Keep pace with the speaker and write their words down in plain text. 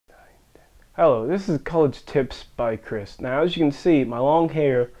Hello, this is College Tips by Chris. Now, as you can see, my long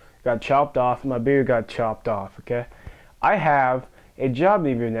hair got chopped off and my beard got chopped off, okay? I have a job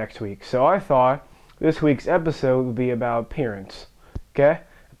interview next week, so I thought this week's episode would be about appearance, okay?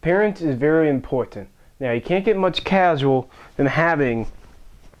 Appearance is very important. Now, you can't get much casual than having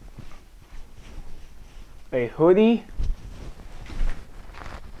a hoodie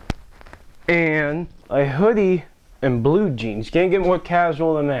and blue jeans. You can't get more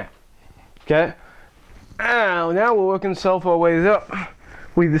casual than that. Okay? Now we're working ourselves our ways up.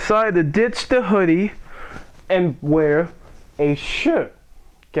 We decided to ditch the hoodie and wear a shirt.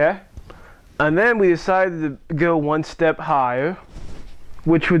 Okay? And then we decided to go one step higher,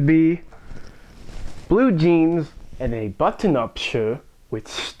 which would be blue jeans and a button-up shirt with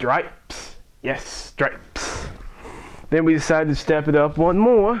stripes. Yes, stripes. Then we decided to step it up one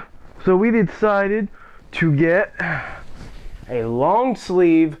more. So we decided to get a long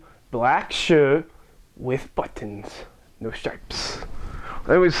sleeve black shirt with buttons, no stripes.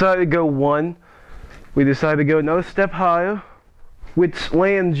 Then we decided to go another step higher, which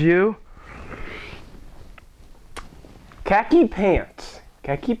lands you khaki pants.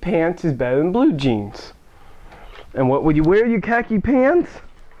 Khaki pants is better than blue jeans. And what would you wear your khaki pants?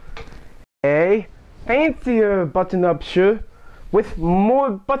 A fancier button-up shirt with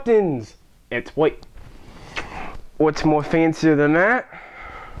more buttons. It's white. What's more fancier than that?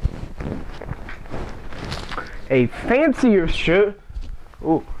 A fancier shirt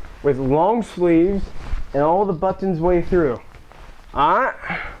with long sleeves and all the buttons way through. Alright?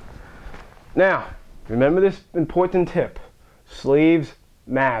 Now, remember this important tip. Sleeves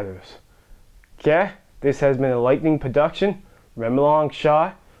matters. Okay? This has been a Lightning production. Remember Long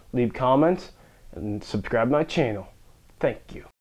Shot, leave comments, and subscribe to my channel. Thank you.